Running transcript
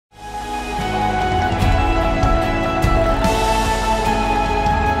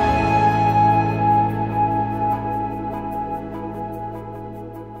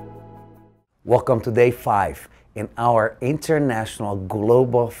Welcome to day 5 in our international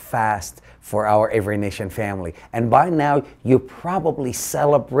global fast for our Every Nation family. And by now, you're probably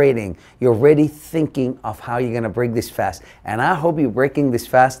celebrating. You're already thinking of how you're going to break this fast. And I hope you're breaking this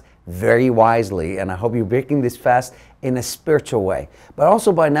fast very wisely. And I hope you're breaking this fast in a spiritual way. But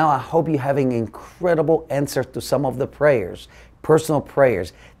also by now, I hope you're having incredible answers to some of the prayers. Personal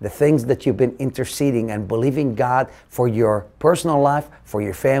prayers, the things that you've been interceding and believing God for your personal life, for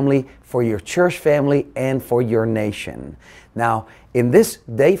your family, for your church family, and for your nation. Now, in this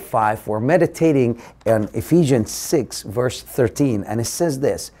day 5, we're meditating on Ephesians 6, verse 13, and it says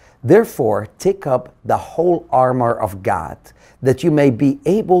this: "Therefore, take up the whole armor of God, that you may be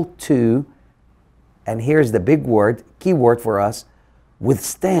able to," and here's the big word, key word for us,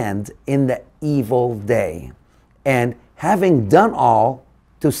 "withstand in the evil day, and having done all,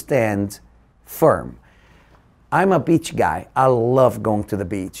 to stand firm." I'm a beach guy. I love going to the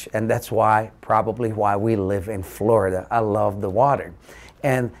beach, and that's probably why we live in Florida. I love the water.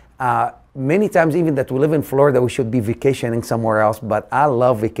 And many times even that we live in Florida, we should be vacationing somewhere else, but I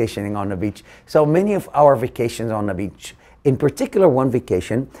love vacationing on the beach. So many of our vacations on the beach, in particular one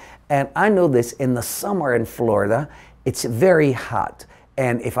vacation, and I know this, in the summer in Florida, it's very hot.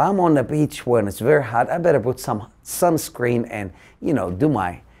 And if I'm on the beach when it's very hot, I better put some sunscreen and, do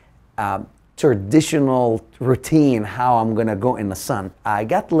my traditional routine, how I'm going to go in the sun. I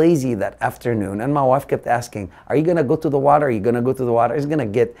got lazy that afternoon, and my wife kept asking, "Are you going to go to the water? Are you going to go to the water? It's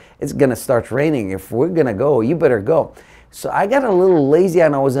going to start raining. If we're going to go, you better go." So I got a little lazy,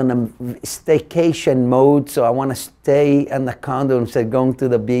 and I was in a staycation mode, so I want to stay in the condo instead of going to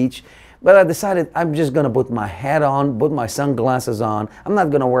the beach. But I decided I'm just going to put my hat on, put my sunglasses on. I'm not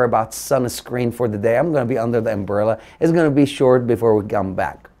going to worry about sunscreen for the day. I'm going to be under the umbrella. It's going to be short before we come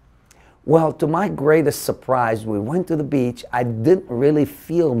back. Well, to my greatest surprise, we went to the beach. I didn't really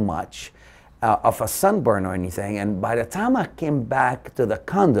feel much of a sunburn or anything. And by the time I came back to the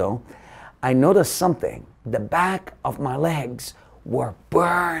condo, I noticed something. The back of my legs were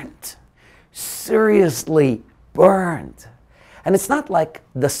burned. Seriously burned. And it's not like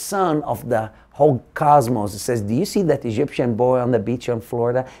the sun of the whole cosmos. It says, "Do you see that Egyptian boy on the beach in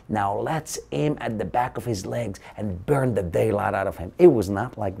Florida? Now let's aim at the back of his legs and burn the daylight out of him." It was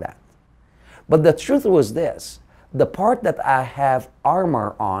not like that. But the truth was this: the part that I have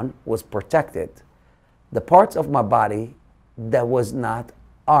armor on was protected. The parts of my body that was not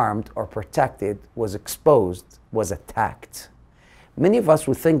armed or protected was exposed, was attacked. Many of us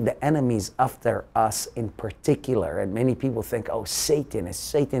would think the enemy is after us in particular, and many people think, "Oh, Satan is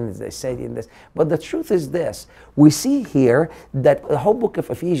this, Satan this." But the truth is this: we see here that the whole book of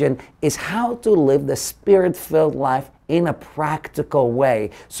Ephesians is how to live the Spirit-filled life in a practical way.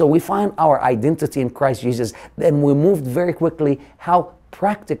 So we find our identity in Christ Jesus, then we moved very quickly how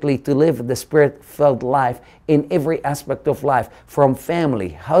practically to live the Spirit-filled life in every aspect of life, from family,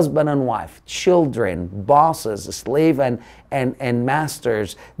 husband and wife, children, bosses, slave and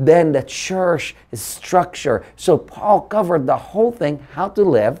masters, then the church structure. So Paul covered the whole thing, how to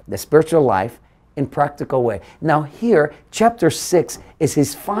live the spiritual life in practical way. Now here, chapter 6 is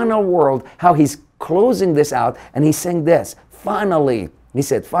his final word, how he's closing this out, and he's saying this: finally, he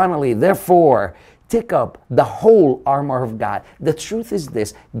said, "Finally, therefore, take up the whole armor of God." The truth is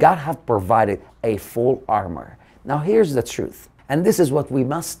this: God have provided a full armor. Now here's the truth, and this is what we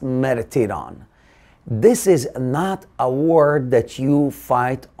must meditate on. This is not a war that you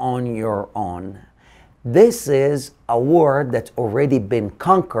fight on your own. This is a war that's already been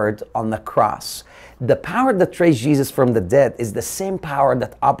conquered on the cross. The power that raised Jesus from the dead is the same power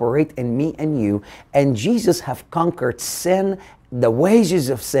that operates in me and you, and Jesus have conquered sin, the wages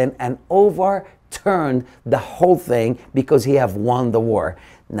of sin, and overturned the whole thing because he have won the war.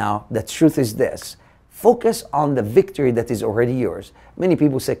 Now, the truth is this: focus on the victory that is already yours. Many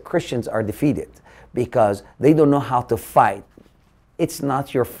people say Christians are defeated because they don't know how to fight. It's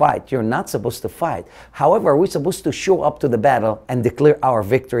not your fight. You're not supposed to fight. However, we're supposed to show up to the battle and declare our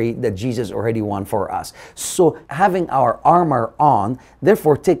victory that Jesus already won for us. So having our armor on,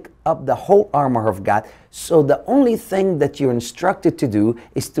 therefore take up the whole armor of God. So the only thing that you're instructed to do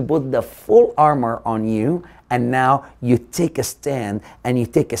is to put the full armor on you, and now you take a stand, and you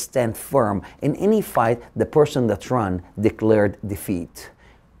take a stand firm. In any fight, the person that run declared defeat.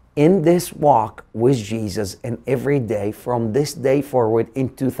 In this walk with Jesus and every day from this day forward in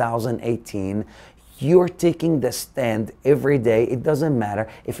 2018, you're taking the stand every day. It doesn't matter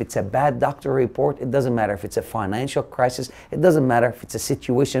if it's a bad doctor report. It doesn't matter if it's a financial crisis. It doesn't matter if it's a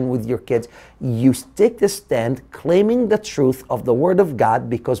situation with your kids. You take the stand claiming the truth of the Word of God,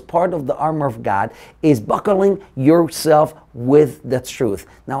 because part of the armor of God is buckling yourself with the truth.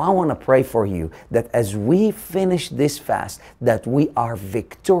 Now I want to pray for you that as we finish this fast, that we are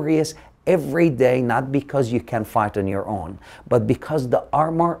victorious every day, not because you can fight on your own, but because the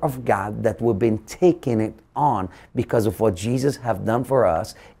armor of God that we've been taking it on because of what Jesus have done for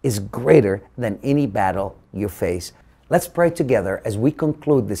us is greater than any battle you face. Let's pray together as we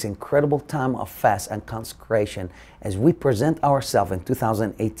conclude this incredible time of fast and consecration, as we present ourselves in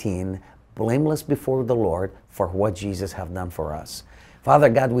 2018 blameless before the Lord for what Jesus have done for us. Father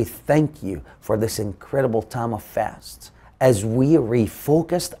God, we thank you for this incredible time of fast, as we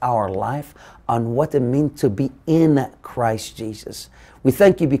refocused our life on what it means to be in Christ Jesus. We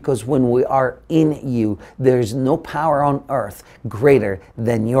thank you because when we are in you, there is no power on earth greater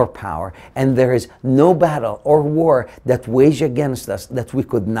than your power. And there is no battle or war that wage against us that we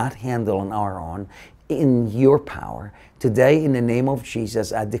could not handle on our own. In your power. Today, in the name of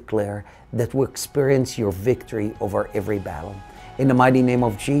Jesus, I declare that we experience your victory over every battle. In the mighty name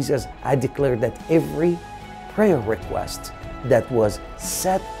of Jesus, I declare that every prayer request that was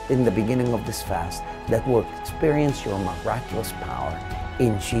set in the beginning of this fast, that will experience your miraculous power.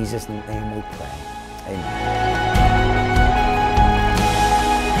 In Jesus' name we pray. Amen.